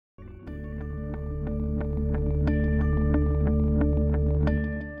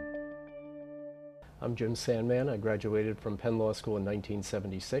I'm Jim Sandman. I graduated from Penn Law School in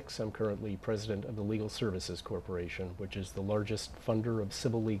 1976. I'm currently president of the Legal Services Corporation, which is the largest funder of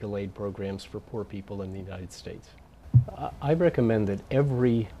civil legal aid programs for poor people in the United States. I recommend that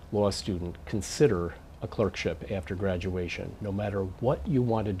every law student consider a clerkship after graduation, no matter what you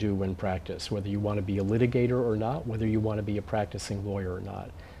want to do in practice, whether you want to be a litigator or not, whether you want to be a practicing lawyer or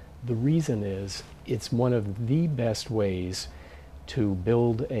not. The reason is it's one of the best ways to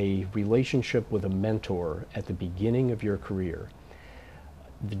build a relationship with a mentor at the beginning of your career.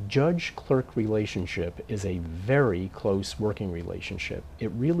 The judge-clerk relationship is a very close working relationship.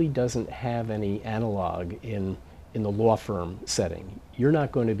 It really doesn't have any analog in the law firm setting. You're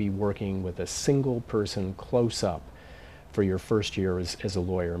not going to be working with a single person close up for your first year as a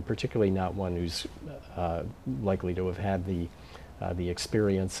lawyer, and particularly not one who's likely to have had the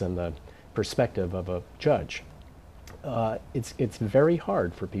experience and the perspective of a judge. It's very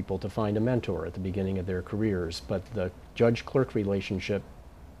hard for people to find a mentor at the beginning of their careers, but the judge-clerk relationship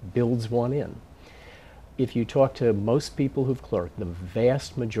builds one in. If you talk to most people who've clerked, the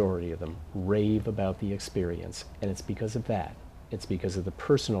vast majority of them rave about the experience, and it's because of that. It's because of the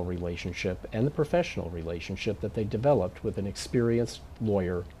personal relationship and the professional relationship that they developed with an experienced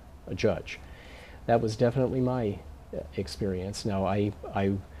lawyer, a judge. That was definitely my experience. Now,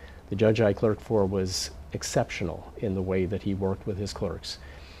 the judge I clerked for was exceptional in the way that he worked with his clerks.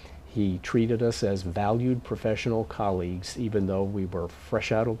 He treated us as valued professional colleagues, even though we were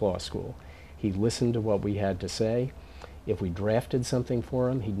fresh out of law school. He listened to what we had to say. If we drafted something for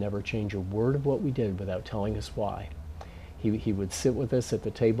him, he'd never change a word of what we did without telling us why. He would sit with us at the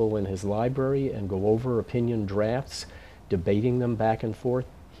table in his library and go over opinion drafts, debating them back and forth.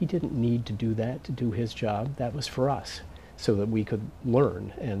 He didn't need to do that to do his job. That was for us, so that we could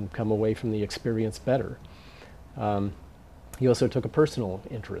learn and come away from the experience better. He also took a personal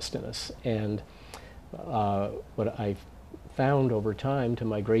interest in us, and what I found over time, to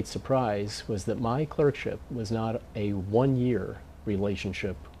my great surprise, was that my clerkship was not a one-year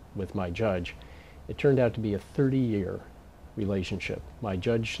relationship with my judge. It turned out to be a 30-year relationship. My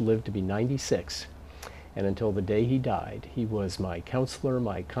judge lived to be 96, and until the day he died, he was my counselor,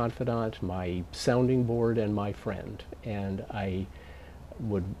 my confidant, my sounding board, and my friend. And I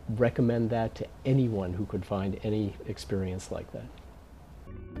would recommend that to anyone who could find any experience like that.